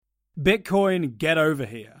Bitcoin, get over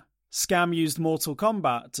here. Scam used Mortal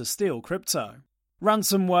Kombat to steal crypto.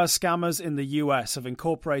 Ransomware scammers in the US have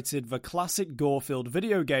incorporated the classic gore-filled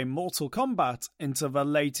video game Mortal Kombat into their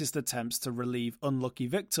latest attempts to relieve unlucky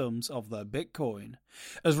victims of their Bitcoin.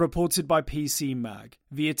 As reported by PC Mag,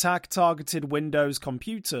 the attack targeted Windows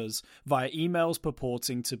computers via emails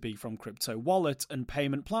purporting to be from crypto wallet and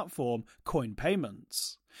payment platform Coin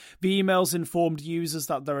Payments. The emails informed users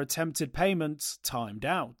that their attempted payments timed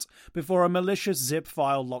out before a malicious zip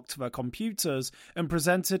file locked their computers and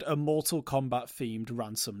presented a Mortal Kombat-themed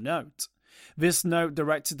ransom note. This note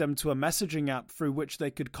directed them to a messaging app through which they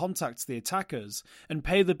could contact the attackers and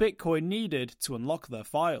pay the Bitcoin needed to unlock their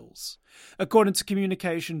files. According to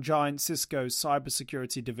communication giant Cisco's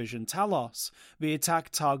cybersecurity division Talos, the attack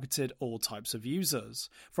targeted all types of users,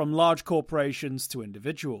 from large corporations to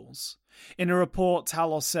individuals. In a report,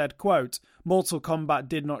 Talos said, quote, Mortal Kombat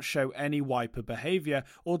did not show any wiper behavior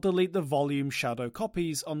or delete the volume shadow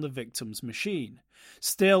copies on the victim's machine.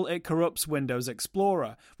 Still, it corrupts Windows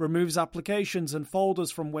Explorer, removes applications and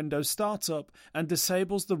folders from Windows Startup, and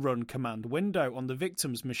disables the run command window on the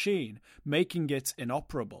victim's machine, making it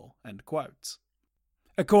inoperable, end quote.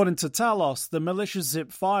 According to Talos, the malicious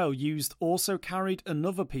zip file used also carried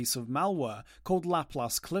another piece of malware called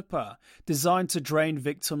Laplace Clipper, designed to drain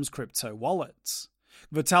victims' crypto wallets.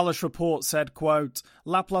 The Talos report said, quote,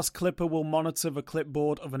 Laplace Clipper will monitor the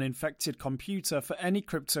clipboard of an infected computer for any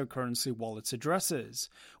cryptocurrency wallet addresses.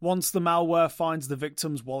 Once the malware finds the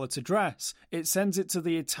victim's wallet address, it sends it to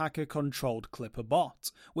the attacker-controlled Clipper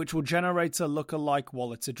bot, which will generate a lookalike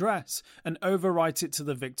wallet address and overwrite it to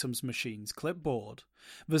the victim's machine's clipboard.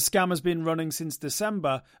 The scam has been running since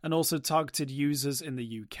December and also targeted users in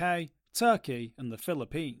the UK, Turkey, and the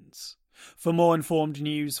Philippines. For more informed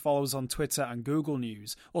news, follow us on Twitter and Google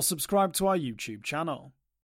News, or subscribe to our YouTube channel.